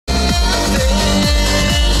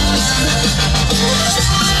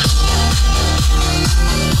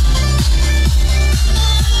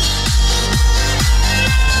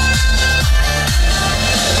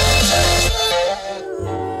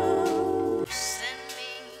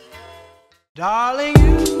Darling,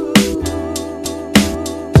 you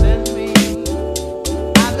send me,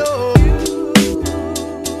 I know you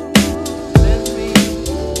send me.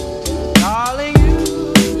 Darling, you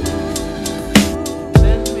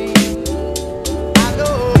send me, I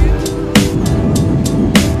know you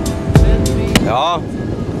send me. Ja,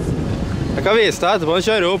 jeg kan vise deg etterpå å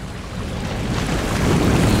kjøre opp.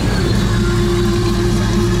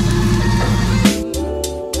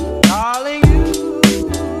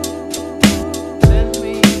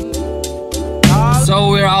 So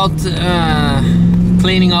we're out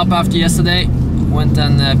cleaning up after yesterday. Went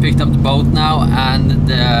and picked up the boat now and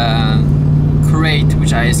the crate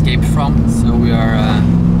which I escaped from. So we are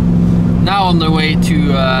now on the way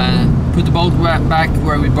to put the boat back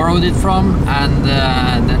where we borrowed it from, and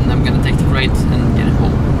then I'm gonna take the crate and get it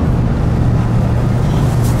home.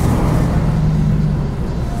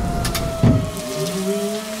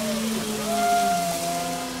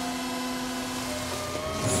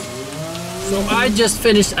 So I just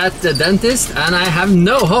finished at the dentist and I have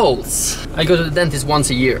no holes. I go to the dentist once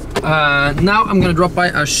a year. Now I'm gonna drop by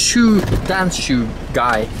a dance shoe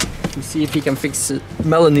guy to see if he can fix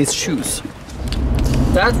Melanie's shoes.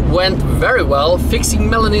 That went very well. Fixing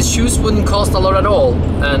Melanie's shoes wouldn't cost a lot at all.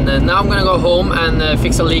 And now I'm gonna go home and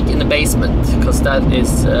fix a leak in the basement, because that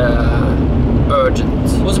is urgent.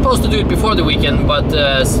 I was supposed to do it before the weekend, but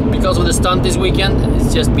because of the stunt this weekend,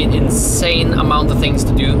 it's just been insane amount of things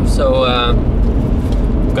to do. So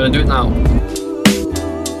I'm gonna do it now.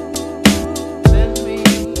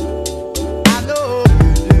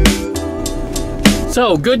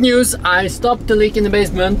 So good news, I stopped the leak in the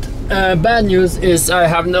basement. Bad news is I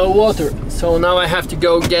have no water. So now I have to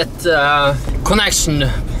go get connection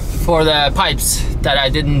for the pipes that I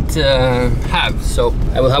didn't have. So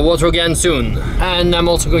I will have water again soon. And I'm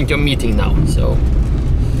also going to a meeting now, so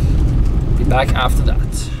be back after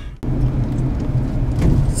that.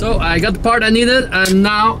 So I got the part I needed, and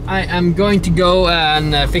now I am going to go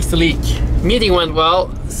and fix the leak. Meeting went well,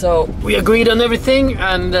 so we agreed on everything,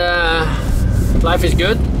 and life is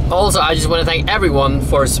good. Also, I just want to thank everyone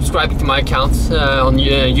for subscribing to my account on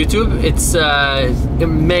YouTube. It's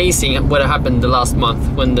amazing what happened the last month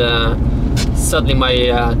when suddenly my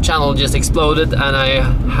channel just exploded, and I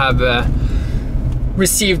have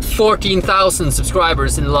received 14,000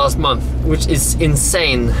 subscribers in the last month, which is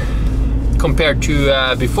insane compared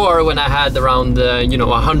to before, when I had around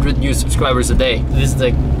 100 new subscribers a day. This is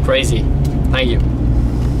like crazy. Thank you.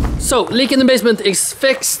 So, leak in the basement is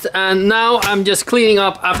fixed, and now I'm just cleaning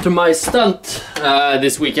up after my stunt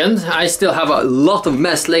this weekend. I still have a lot of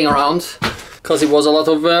mess laying around, because it was a lot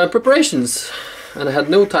of preparations, and I had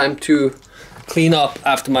no time to clean up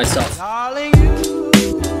after myself. Darling,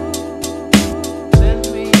 you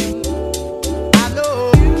send me, I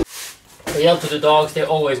know you. I yell to the dogs, they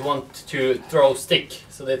always want to throw stick,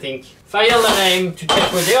 so they think if I yell their name to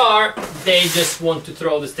check where they are, they just want to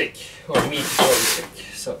throw the stick, or me to throw the stick.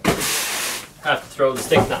 So I have to throw the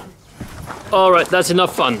stick now. Alright, that's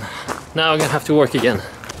enough fun. Now I'm gonna have to work again.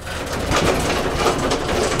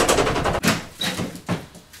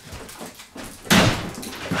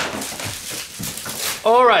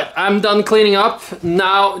 Alright, I'm done cleaning up.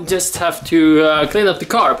 Now just have to clean up the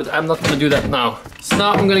car, but I'm not gonna do that now. So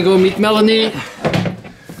now I'm gonna go meet Melanie.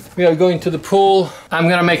 We are going to the pool. I'm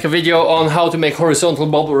gonna make a video on how to make horizontal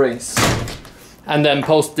bubble rings, and then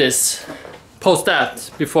post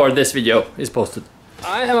that before this video is posted.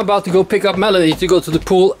 I am about to go pick up Melanie to go to the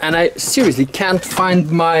pool, and I seriously can't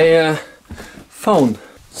find my phone.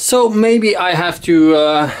 So maybe I have to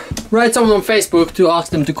write someone on Facebook to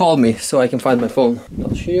ask them to call me so I can find my phone.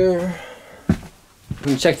 Not here.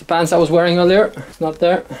 And check the pants I was wearing earlier. It's not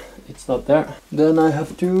there. It's not there. Then I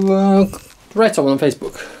have to write someone on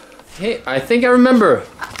Facebook. Hey, I think I remember.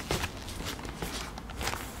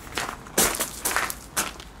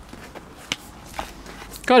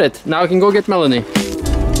 Got it. Now I can go get Melanie.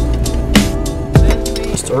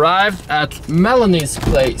 Just arrived at Melanie's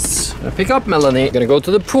place. Gonna pick up Melanie. Gonna go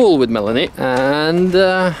to the pool with Melanie and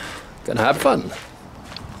gonna have fun.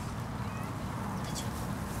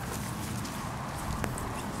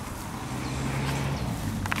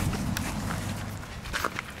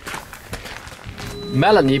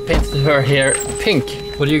 Melanie painted her hair pink.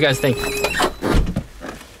 What do you guys think?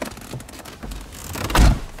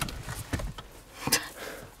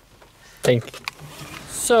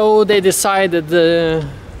 So they decided to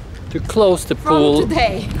close the pool. From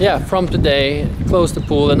today? Yeah, from today, close the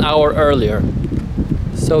pool an hour earlier.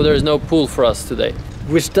 So there's no pool for us today.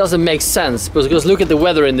 Which doesn't make sense, because look at the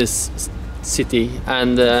weather in this city,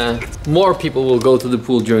 and more people will go to the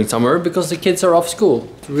pool during summer because the kids are off school.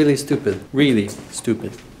 It's really stupid, really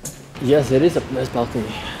stupid. Yes, it is a nice balcony.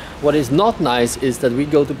 What is not nice is that we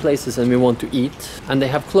go to places and we want to eat and they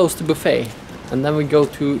have closed the buffet. And then we go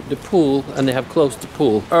to the pool and they have closed the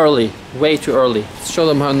pool. Early, way too early. Show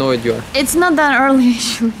them how annoyed you are. It's not that early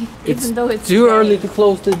actually, even though it's too day. early to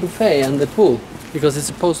close the buffet and the pool because it's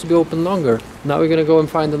supposed to be open longer. Now we're gonna go and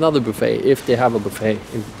find another buffet if they have a buffet,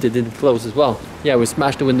 if they didn't close as well. Yeah, we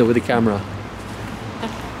smashed the window with the camera.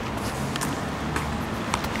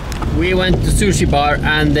 We went to sushi bar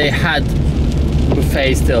and they had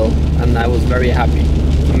buffet still and I was very happy.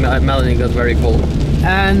 Melanie got very cold.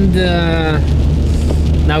 And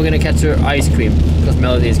now we're gonna catch her ice cream because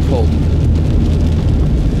Melanie is cold.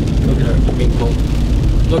 Look at her being cold.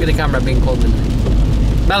 Look at the camera being cold.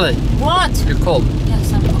 Melanie, What? you're cold.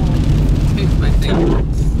 Yes, I'm cold. Taste my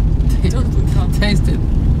thing. Don't look up. Taste it.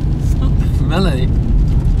 Melanie.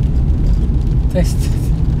 Taste it.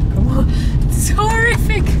 Come on. It's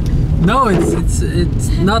horrific. No, it's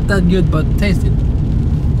not that good, but taste it.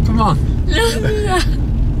 Come on.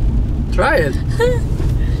 Try it.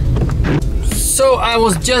 So I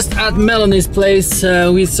was just at Melanie's place.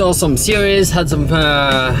 We saw some series, had some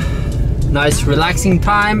nice relaxing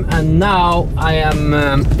time, and now I am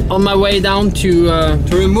on my way down to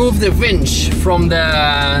remove the winch from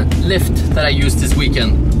the lift that I used this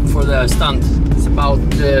weekend for the stunt. It's about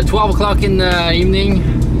 12 o'clock in the evening,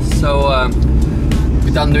 so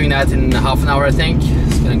we're done doing that in half an hour, I think.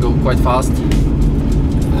 It's gonna go quite fast.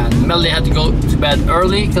 And Melanie had to go to bed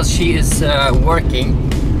early because she is working,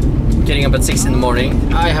 getting up at 6 in the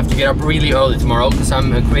morning. I have to get up really early tomorrow because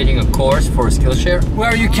I'm creating a course for Skillshare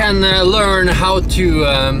where you can learn how to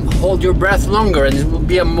hold your breath longer, and it will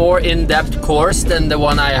be a more in-depth course than the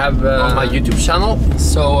one I have on my YouTube channel.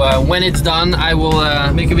 So when it's done, I will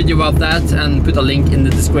make a video about that and put a link in the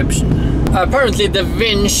description. Apparently the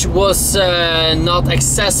winch was not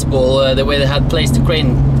accessible the way they had placed the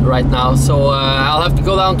crane right now, so I'll have to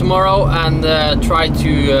go down tomorrow and try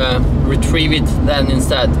to retrieve it then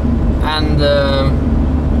instead. And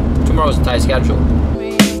tomorrow's a tight schedule.